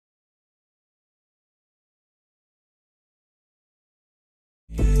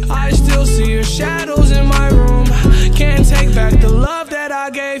still see your shadows in my room. Can't take back the love that I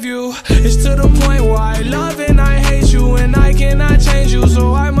gave you. It's to the point where I love and I hate you, and I cannot change you,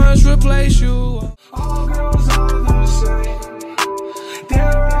 so I must replace you. All girls are the same.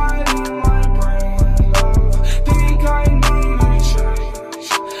 They're right in my brain, love. Think I need a change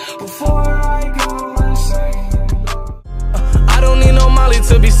before I go insane. I don't need no Molly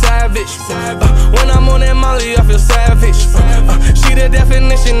to be savage. When I'm on that Molly, I feel savage. She the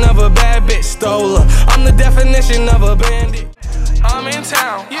definition of a bad bitch. Stole her. I'm the definition of a bandit. I'm in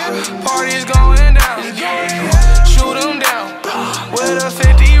town, parties going down. Shoot them down with a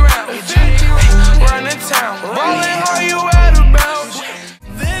 50 round. Run the town, ballin', are you at about?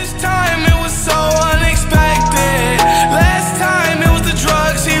 This time it was so unexpected. Last time it was the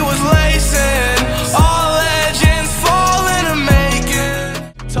drugs he was lacing. All legends fall in the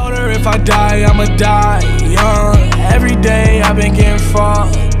making. Told her if I die, I'ma die young. Every day I've been getting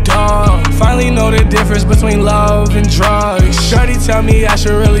fucked up. Finally know the difference between love and drugs. Shorty tell me I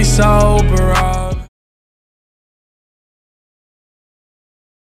should really sober up.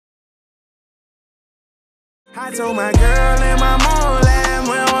 I told my girl and my mom laugh,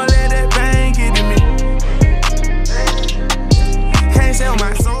 we don't let that pain get to me. Can't sell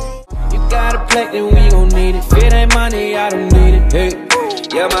my soul. You got a plate, then we gon' need it. If it ain't money, I don't need it. Hey,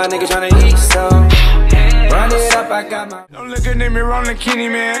 yeah, my nigga tryna eat some. Run it up, I got my. Don't look at me rolling Kenny,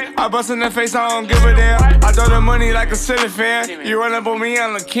 man. I bust in the face, I don't give a damn. I throw the money like a silly fan. You run up on me,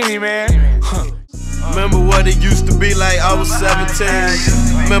 I'm a Kenny, man. Remember what it used to be like, I was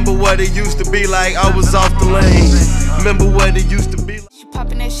 17. Remember what it used to be like, I was off the lane. Remember what it used to be like. She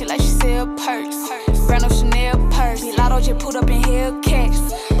poppin' that shit like she sell perks. Brand new Chanel purse. Lotto just pulled up in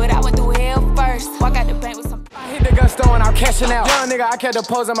Hellcats, but I went through hell first. Walk out the bank with some. I hit the gun store and I'm cashing out. Young nigga, I kept the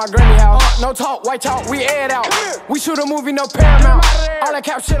pose in my granny house. No talk, white talk, we aired out. We shoot a movie, no Paramount. All that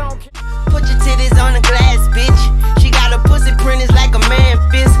cap shit on. Put your titties on the glass, bitch. She got a pussy print, it's like a man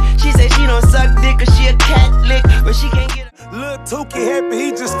fist. She said she don't suck dick cause she a Catholic, but she can't get a. Lil' Tookie happy,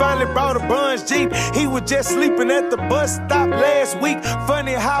 he just finally brought a bunch Jeep. He was just sleeping at the bus stop last week.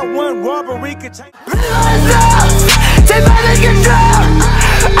 Funny how one robbery could change. Take my nigga down.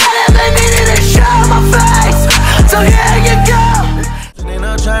 I never needed to show my face, so here you go. They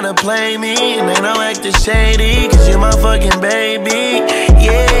not tryna play me, and they don't actin' shady, cause you're my fucking baby.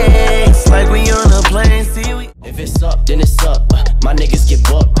 Yeah, it's like we on a plane, see we. If it's up, then it's up. My niggas get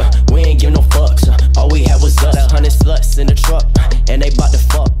bucked. We ain't give no fucks. All we had was us. 100 sluts in the truck, and they bout to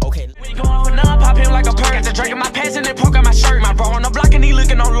fuck. Okay. We gon' open up, pop him like a perk. Got the drink in my pants and then poke out my shirt. My bro on the block and he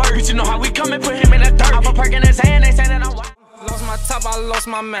looking alert. Bitch, you know how we come and put him in the dirt. Have a perk in his hand, they say that I'm wild. Lost my top, I lost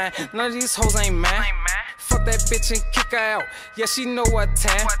my man. None of these hoes ain't mad. Fuck that bitch and kick her out. Yeah, she know what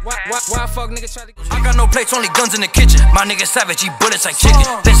time. Why fuck niggas try to get. I got no plates, only guns in the kitchen. My nigga savage, he bullets like chicken.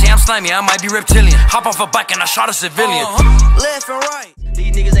 They say I'm slimy, I might be reptilian. Hop off a bike and I shot a civilian. Left and right.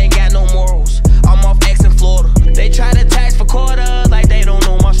 These niggas ain't got no morals. I'm off X in Florida. They try to tax for quarters like they don't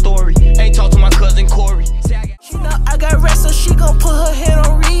know my story. Ain't talk to my cousin Corey. She know I got rest, so she gon' put her head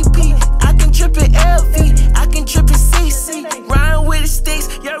on repeat. I can trip it LV, I can trip it CC. Riding with the sticks,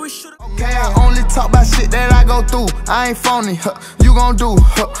 yeah, we should. Okay, I only talk about shit that I go through. I ain't phony, you gon' do,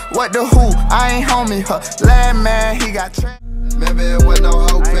 what the who? I ain't homie, lad man, he got trapped. Remember there was no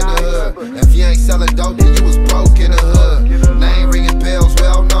hope in the hood. If you ain't selling dope, then you was broke in the hood. Name ringing bells,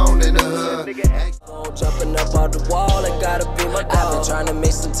 well known in the hood. Jumping up off the wall, it gotta be my dog. I've been trying to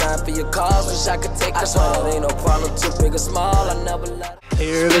make some time for your calls. Wish I could take us home. Ain't no problem, too big or small. I never let.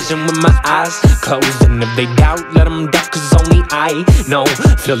 Clear vision with my eyes closed, and if they doubt, let them doubt, cause only I know.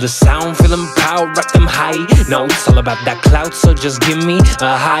 Feel the sound, feel them proud, rock them high. No, it's all about that clout, so just give me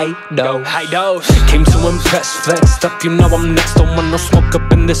a high dose. Came to impress, flexed up, you know I'm next. Don't want no smoke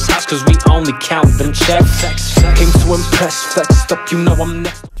up in this house, cause we only count them checks. Came to impress, flexed up, you know I'm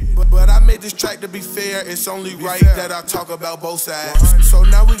next. But I made this track to be fair, it's only right that I talk about both sides. So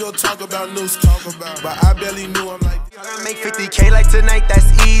now we gon' talk about news, but I barely knew I'm like. I make 50K like tonight, that's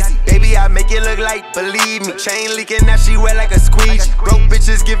easy. Baby, I make it look like, believe me. Chain leaking, now she wet like a squeegee. Broke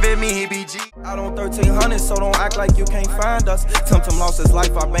bitches giving me heebie-jeebies. Out on 1300, so don't act like you can't find us. Tum lost his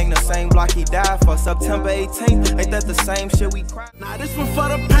life, I banged the same block he died for. September 18th, ain't that the same shit we cried? Nah, this one for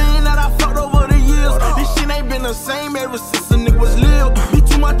the pain that I felt over the years. This shit ain't been the same ever since a nigga was little. Be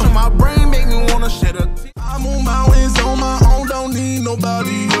too much on my brain, make me wanna shed a tear. I'm on my wings on my own, don't need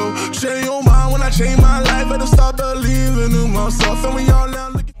nobody, yo. Share your mind when I change my life, better start believing in myself. And we all now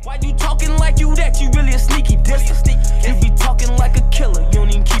looking. Why you talking like you that? You really a sneaky disser. You be talking like a killer, you don't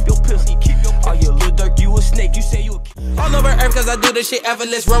even keep your pistol. Oh, you little Dirk, you a snake, you say you a killer. all over earth cause I do this shit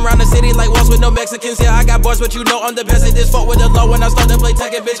effortless. Run around the city like walls with no Mexicans. Yeah, I got boys, but you know I'm the best at this. Fuck with the low when I start to play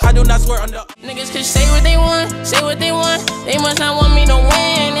Tekken, bitch. I do not swear on the. Niggas can say what they want, say what they want. They must not want me to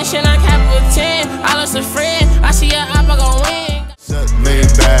win. This shit not capital 10. I lost a friend. I see a op, I gon' win. Lean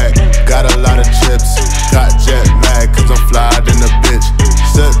back, got a lot of chips. Got jet lag, cause I'm fly than a bitch.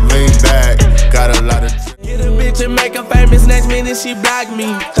 Sit lean back, got a lot of chips. Get a bitch and make her famous, next minute she block me.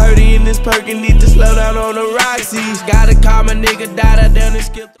 30 in this perkin, need to slow down on the Roxy's. Gotta call my nigga, died down and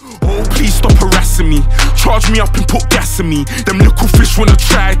skip. Oh, please stop harassing me. Charge me up and put gas in me. Them little fish wanna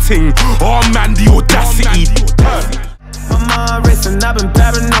try a ting. Oh man, the audacity. My mind racing, I've been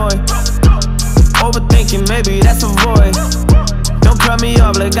paranoid. Overthinking, maybe that's a void. Don't cut me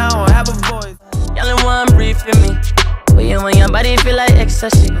off like I don't have a voice. Y'all in one brief with me. But you want your body feel like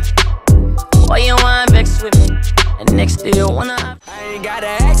ecstasy. Why you want vex with me? And next day you wanna. I ain't gotta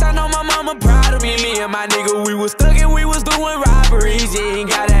ask, I know my mama proud of me. Me and my nigga, we was stuck and we was doing robberies. You ain't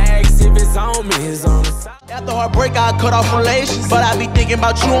gotta ask if it's on me, it's on the side. After heartbreak, I cut off relations. But I be thinking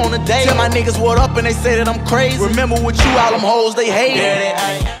about you on the day. Tell my niggas what up and they say that I'm crazy. Remember with you, all them hoes, they hate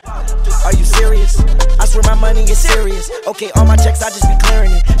it. Are you serious? I swear my money is serious. Okay, all my checks, I just be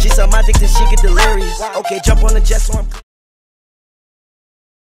clearing it. She suck my dick till she get delirious. Okay, jump on the jet so I'm